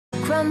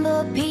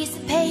crumbled piece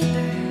of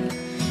paper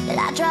that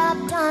I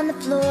dropped on the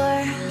floor,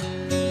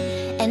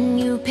 and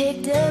you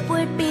picked up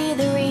would be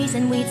the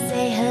reason we'd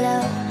say hello.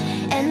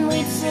 And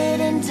we'd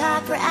sit and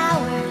talk for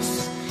hours,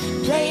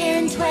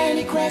 playing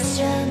 20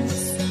 questions,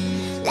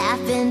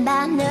 laughing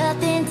about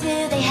nothing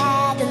till they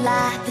had to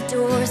lock the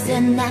doors.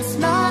 In that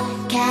small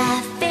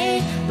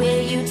cafe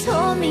where you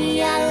told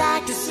me I'd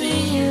like to see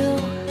you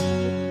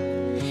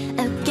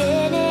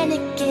again and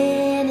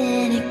again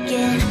and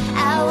again.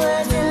 I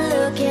wasn't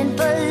looking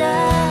for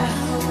love,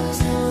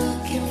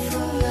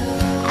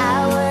 I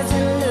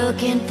wasn't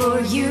looking for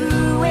you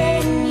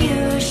when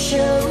you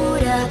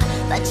showed up.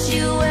 But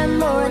you were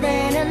more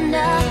than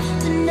enough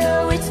to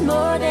know it's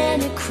more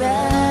than a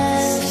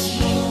crush.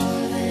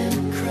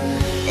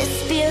 This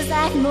feels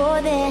like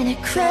more than a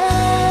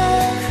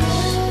crush,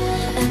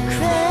 a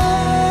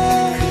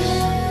crush.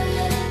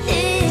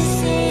 This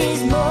is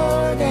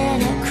more than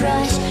a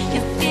crush.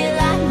 You feel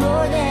like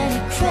more than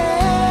a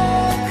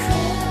crush,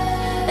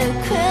 a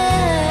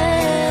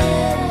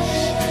crush.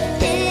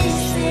 This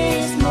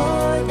is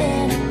more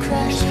than a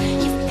crush.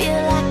 You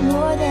feel like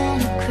more than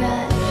a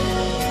crush.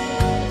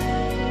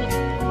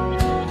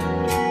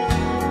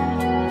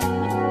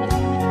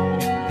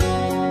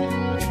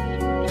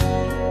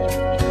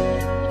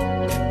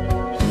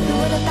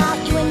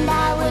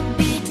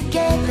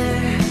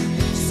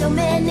 So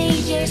many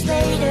years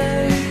later,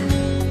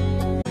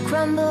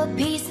 crumbled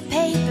piece of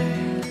paper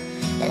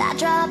that I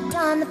dropped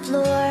on the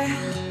floor,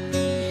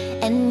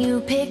 and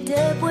you picked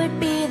up would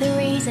be the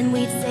reason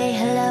we'd say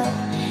hello.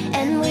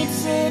 And we'd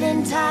sit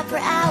and talk for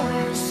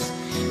hours,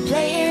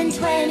 playing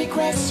 20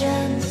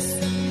 questions,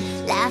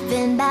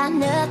 laughing about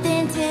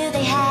nothing till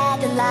they had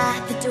to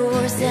lock the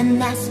doors. In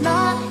that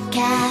small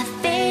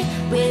cafe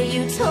where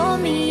you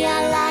told me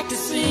I'd like to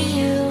see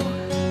you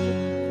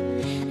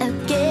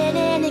again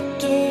and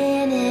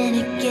again and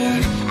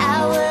again.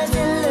 I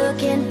wasn't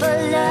looking for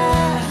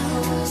love,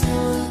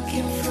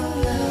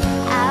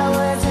 I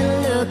wasn't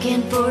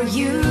looking for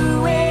you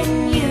when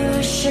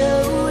you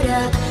showed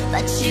up.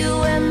 But you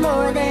were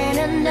more than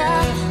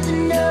enough to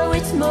know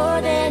it's more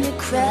than a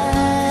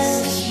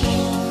crush.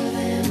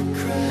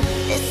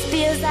 This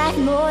feels like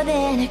more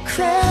than a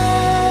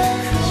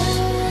crush.